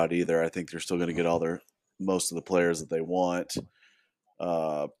worried about it either. I think they're still going to get most of the players that they want.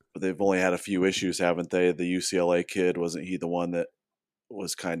 But they've only had a few issues, haven't they? The UCLA kid, wasn't he the one that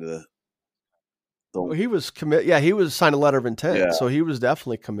was kind of well, he was committed. Yeah, he was signed a letter of intent, yeah. So he was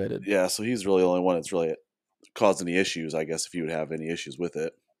definitely committed. Yeah, so he's really the only one that's really caused any issues, I guess, if you would have any issues with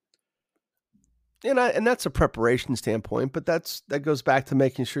it. And that's a preparation standpoint, but that goes back to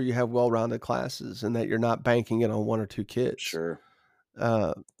making sure you have well-rounded classes and that you're not banking it on 1 or 2 kids. Sure.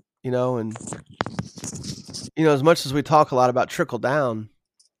 And as much as we talk a lot about trickle down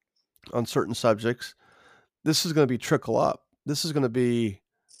on certain subjects, this is going to be trickle up. This is going to be,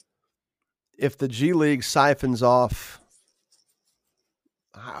 if the G League siphons off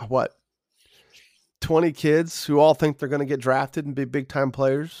 20 kids who all think they're going to get drafted and be big-time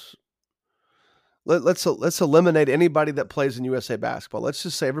players. Let's eliminate anybody that plays in USA basketball. Let's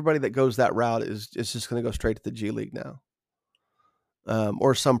just say everybody that goes that route is just going to go straight to the G League now,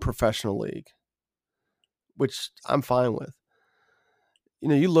 or some professional league, which I'm fine with.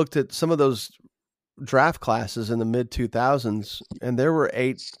 You looked at some of those draft classes in the mid 2000s, and there were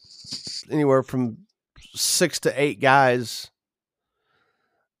anywhere from 6 to 8 guys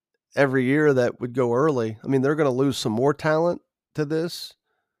every year that would go early. I mean, they're going to lose some more talent to this.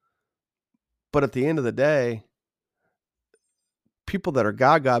 But at the end of the day, people that are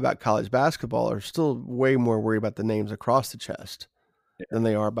gaga about college basketball are still way more worried about the names across the chest than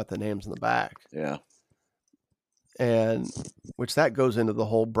they are about the names in the back. Yeah. And which that goes into the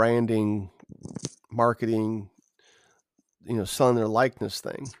whole branding, marketing, selling their likeness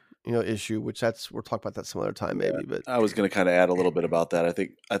thing, issue, which we'll talk about that some other time maybe. But I was going to kind of add a little bit about that. I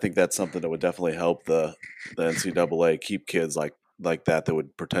think that's something that would definitely help the NCAA keep kids like that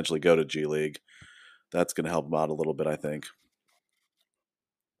would potentially go to G League. That's going to help them out a little bit, I think.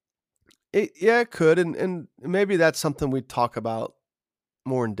 It could, and maybe that's something we talk about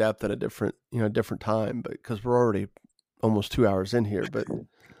more in depth at a different time, but because we're already almost 2 hours in here, but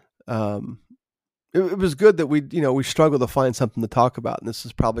it was good that we struggled to find something to talk about, and this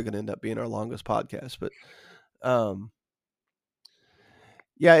is probably going to end up being our longest podcast, but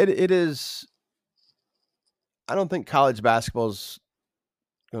yeah, it is. I don't think college basketball is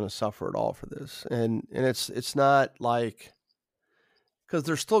going to suffer at all for this, and it's not like, because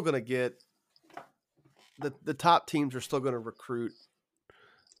they're still going to get the top teams are still going to recruit,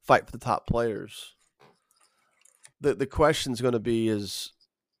 fight for the top players. The question is going to be is,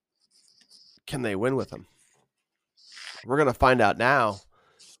 can they win with them? We're going to find out now.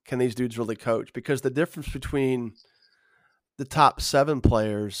 Can these dudes really coach? Because the difference between the top 7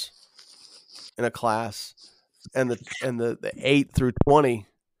 players in a class and the 8 through 20,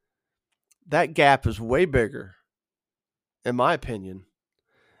 that gap is way bigger, in my opinion,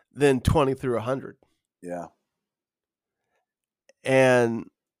 than 20 through 100. Yeah. And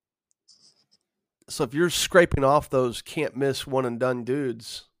so if you're scraping off those can't miss one and done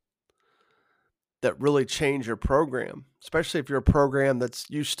dudes that really change your program, especially if you're a program that's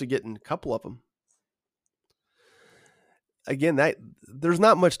used to getting a couple of them. Again, that there's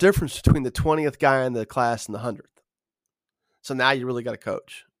not much difference between the 20th guy in the class and the 100th. So now you really got to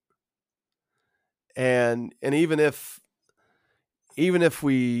coach. And even if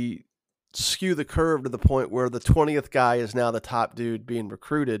we skew the curve to the point where the 20th guy is now the top dude being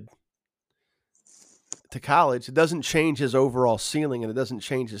recruited to college, it doesn't change his overall ceiling, and it doesn't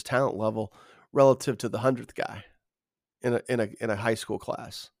change his talent level relative to the 100th guy in a high school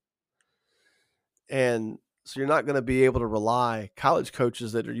class. And so you're not going to be able to rely, college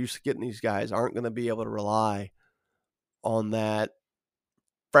coaches that are used to getting these guys aren't going to be able to rely on that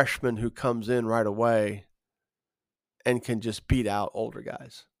freshman who comes in right away and can just beat out older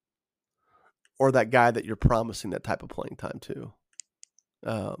guys, or that guy that you're promising that type of playing time to.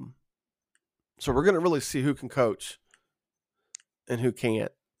 So we're going to really see who can coach and who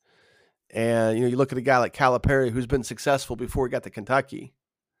can't. And, you look at a guy like Calipari, who's been successful before he got to Kentucky,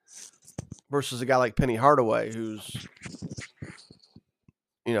 versus a guy like Penny Hardaway, who's,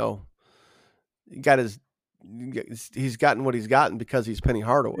 he's gotten what he's gotten because he's Penny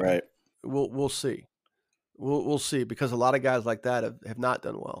Hardaway. Right. We'll see. We'll see, because a lot of guys like that have not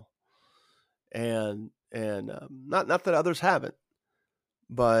done well. And not that others haven't,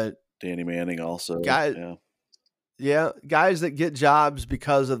 but Danny Manning also. Guys, yeah, guys that get jobs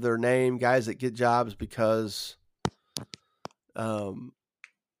because of their name, guys that get jobs because, Juwan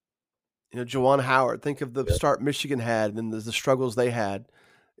Howard. Think of the start Michigan had, and the struggles they had,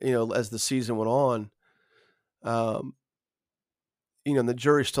 as the season went on. And the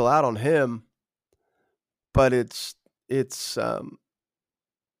jury's still out on him, but it's it's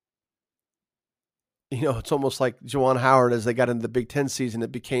almost like Juwan Howard, as they got into the Big Ten season,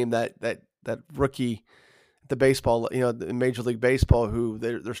 it became that rookie, the baseball, in Major League Baseball, who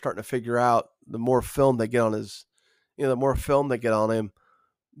they're starting to figure out, the more film they get on the more film they get on him,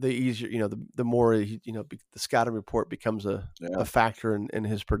 the easier, the more, the scouting report becomes a factor in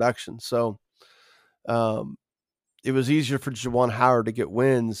his production. So it was easier for Juwan Howard to get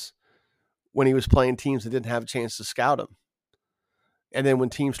wins when he was playing teams that didn't have a chance to scout him. And then when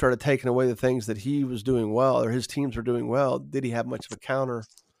teams started taking away the things that he was doing well, or his teams were doing well, did he have much of a counter?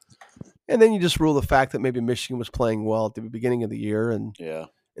 And then you just rule the fact that maybe Michigan was playing well at the beginning of the year, and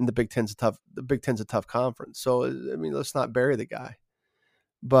the Big Ten's a tough conference. So, I mean, let's not bury the guy.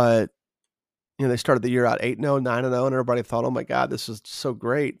 But, they started the year out 8-0, 9-0, and everybody thought, oh my God, this is so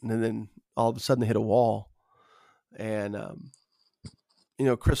great. And then all of a sudden they hit a wall. And,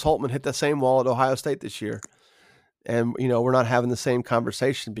 Chris Holtmann hit the same wall at Ohio State this year. And, we're not having the same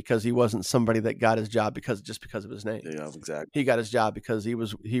conversation because he wasn't somebody that got his job because of his name. Yeah, exactly. He got his job because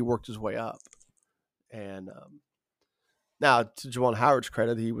he worked his way up. And now, to Juwan Howard's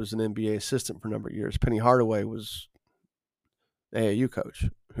credit, he was an NBA assistant for a number of years. Penny Hardaway was an AAU coach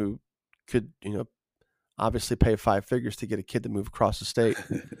who could, obviously pay 5 figures to get a kid to move across the state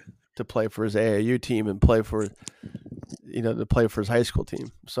to play for his AAU team and play for, to play for his high school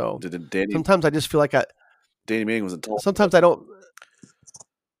team. So sometimes I just feel like Danny Manning was a tall. Sometimes I don't.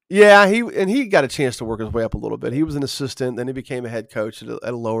 Yeah, he got a chance to work his way up a little bit. He was an assistant, then he became a head coach at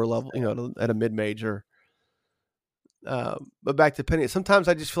a lower level, at a mid-major. But back to Penny, sometimes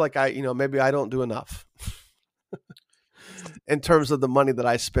I just feel like maybe I don't do enough in terms of the money that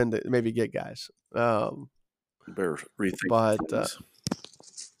I spend to maybe get guys. You better rethink. But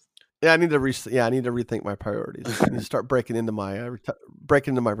I need to rethink my priorities. I need to start breaking into my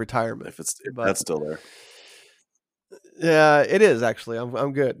retirement. If that's still there. Yeah, it is actually.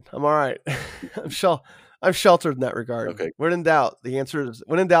 I'm good. I'm all right. I'm sheltered in that regard. Okay. When in doubt, the answer is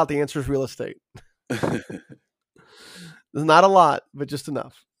real estate. There's not a lot, but just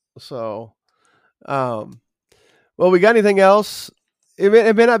enough. So, well, we got anything else?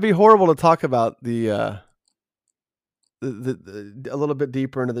 It may not be horrible to talk about the a little bit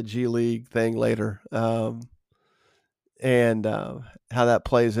deeper into the G League thing later, and how that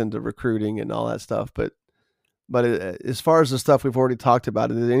plays into recruiting and all that stuff. But as far as the stuff we've already talked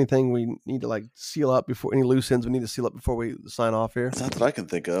about, is there anything we need to like seal up before, any loose ends we need to seal up before we sign off here? Not that I can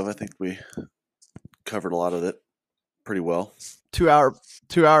think of. I think we covered a lot of it pretty well. 2 hour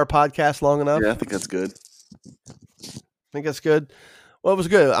podcast, long enough? Yeah, I think that's good. Well, it was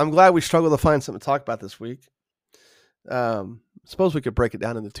good. I'm glad we struggled to find something to talk about this week. Suppose we could break it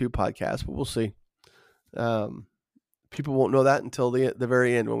down into 2 podcasts, but we'll see. People won't know that until the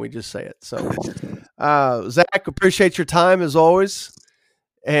very end when we just say it. So, Zach, appreciate your time as always.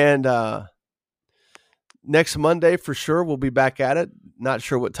 And next Monday for sure we'll be back at it. Not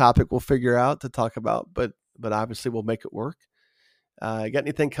sure what topic we'll figure out to talk about, but obviously we'll make it work. Got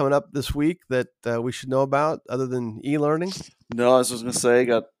anything coming up this week that we should know about other than e-learning? No, I was just going to say,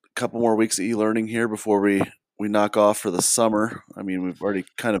 got a couple more weeks of e-learning here before we knock off for the summer. I mean, we've already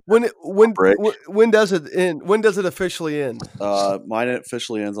kind of when does it end? When does it officially end? Mine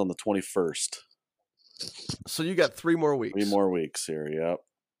officially ends on the 21st. So you got 3 more weeks. 3 more weeks here. Yep.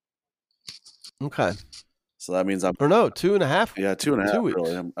 Okay. So that means I'm 2.5. Yeah, 2.5. 2 weeks.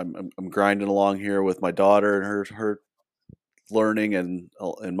 Really, I'm grinding along here with my daughter and her learning and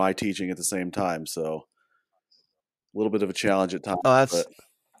my teaching at the same time. So a little bit of a challenge at times. Oh, but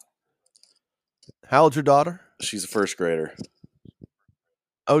how old's your daughter? she's a first grader.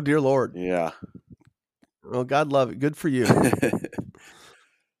 Oh dear Lord. Yeah. Well, God love it. Good for you.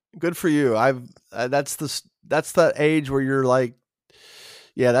 Good for you. That's the age where you're like,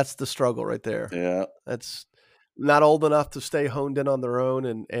 yeah, that's the struggle right there. Yeah. That's not old enough to stay honed in on their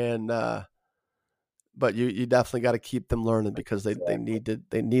own, but you definitely got to keep them learning because they need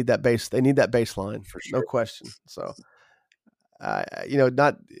that baseline For sure. No question. So, I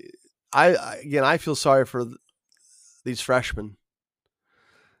feel sorry for these freshmen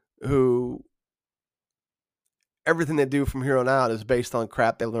who everything they do from here on out is based on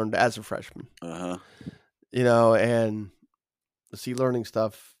crap they learned as a freshman. Uh-huh. And this e-learning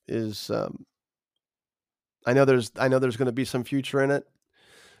stuff is, I know there's going to be some future in it,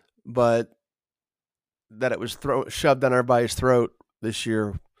 but that it was shoved down everybody's throat this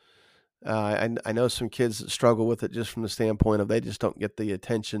year. I know some kids that struggle with it just from the standpoint of they just don't get the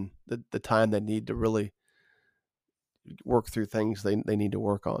attention, the time they need to really work through things they need to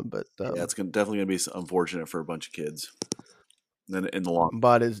work on. But it's definitely going to be unfortunate for a bunch of kids in the long.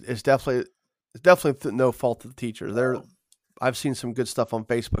 But it's definitely no fault of the teachers. I've seen some good stuff on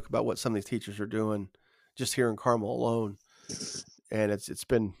Facebook about what some of these teachers are doing just here in Carmel alone, and it's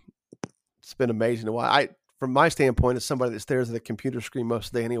been amazing to watch. From my standpoint, as somebody that stares at a computer screen most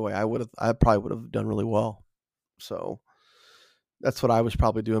of the day anyway, I probably would have done really well. So that's what I was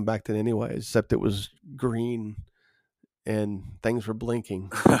probably doing back then anyway, except it was green and things were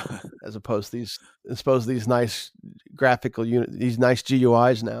blinking as opposed to these nice graphical these nice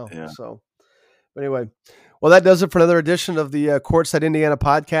GUIs now. Yeah. So, but anyway, well, that does it for another edition of the Courtside Indiana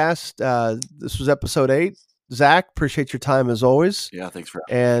podcast. This was episode 8. Zach, appreciate your time as always. Yeah, thanks for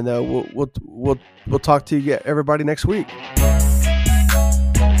having me. And we'll talk to you everybody next week.